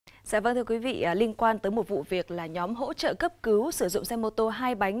Dạ vâng thưa quý vị, liên quan tới một vụ việc là nhóm hỗ trợ cấp cứu sử dụng xe mô tô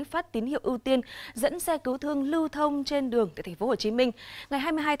 2 bánh phát tín hiệu ưu tiên dẫn xe cứu thương lưu thông trên đường tại thành phố Hồ Chí Minh. Ngày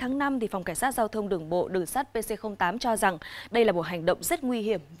 22 tháng 5 thì Phòng Cảnh sát Giao thông Đường bộ Đường sắt VTC9 cho rằng đây là một hành động rất nguy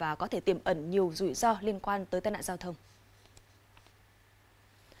hiểm và có thể tiềm ẩn nhiều rủi ro liên quan tới tai nạn giao thông.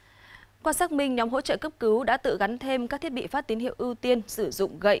 Qua xác minh, nhóm hỗ trợ cấp cứu đã tự gắn thêm các thiết bị phát tín hiệu ưu tiên sử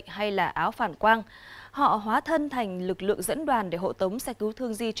dụng gậy hay là áo phản quang. Họ hóa thân thành lực lượng dẫn đoàn để hộ tống xe cứu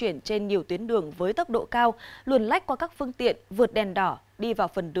thương di chuyển trên nhiều tuyến đường với tốc độ cao, luồn lách qua các phương tiện, vượt đèn đỏ, đi vào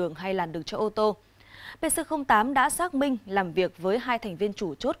phần đường hay làn đường cho ô tô. PC08 đã xác minh làm việc với 2 thành viên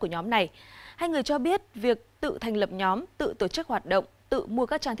chủ chốt của nhóm này. Hai người cho biết việc tự thành lập nhóm, tự tổ chức hoạt động, tự mua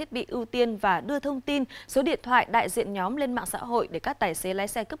các trang thiết bị ưu tiên và đưa thông tin, số điện thoại đại diện nhóm lên mạng xã hội để các tài xế lái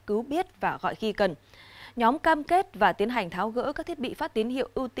xe cấp cứu biết và gọi khi cần. Nhóm cam kết và tiến hành tháo gỡ các thiết bị phát tín hiệu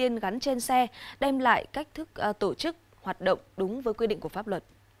ưu tiên gắn trên xe, đem lại cách thức tổ chức hoạt động đúng với quy định của pháp luật.